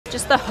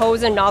Just the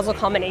hose and nozzle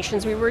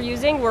combinations we were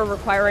using were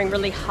requiring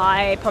really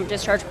high pump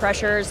discharge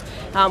pressures.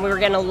 We were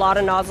getting a lot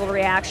of nozzle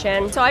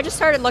reaction. So I just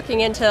started looking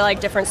into like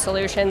different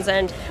solutions,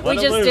 and we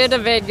just did a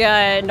big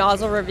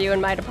nozzle review in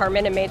my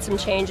department and made some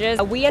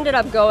changes. We ended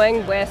up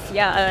going with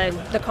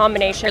the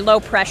combination low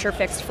pressure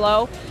fixed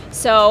flow.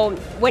 So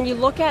when you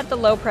look at the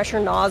low pressure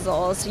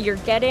nozzles, you're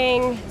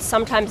getting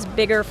sometimes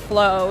bigger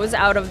flows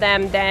out of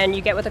them than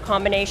you get with a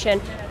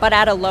combination, but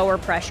at a lower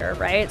pressure,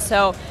 right?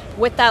 So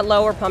with that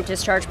lower pump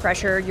discharge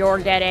pressure, you're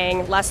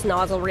getting less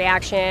nozzle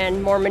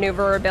reaction, more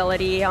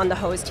maneuverability on the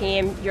hose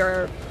team.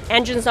 Your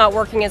engine's not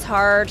working as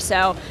hard,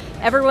 so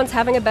everyone's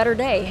having a better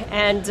day,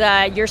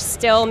 and you're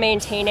still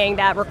maintaining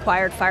that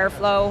required fire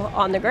flow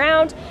on the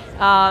ground,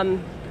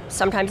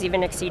 sometimes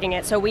even exceeding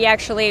it. So we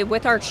actually,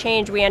 with our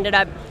change, we ended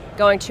up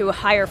going to a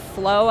higher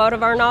flow out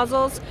of our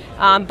nozzles,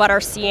 but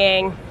are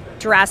seeing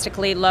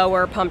drastically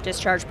lower pump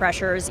discharge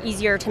pressures,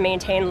 easier to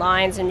maintain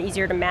lines and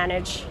easier to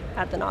manage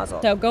at the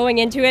nozzle. So going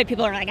into it,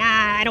 people are like,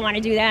 I don't want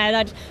to do that.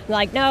 I'm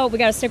like, no, we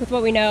got to stick with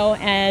what we know.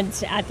 And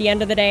at the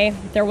end of the day,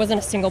 there wasn't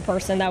a single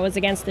person that was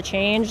against the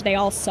change. They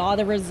all saw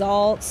the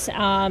results.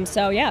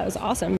 So yeah, it was awesome.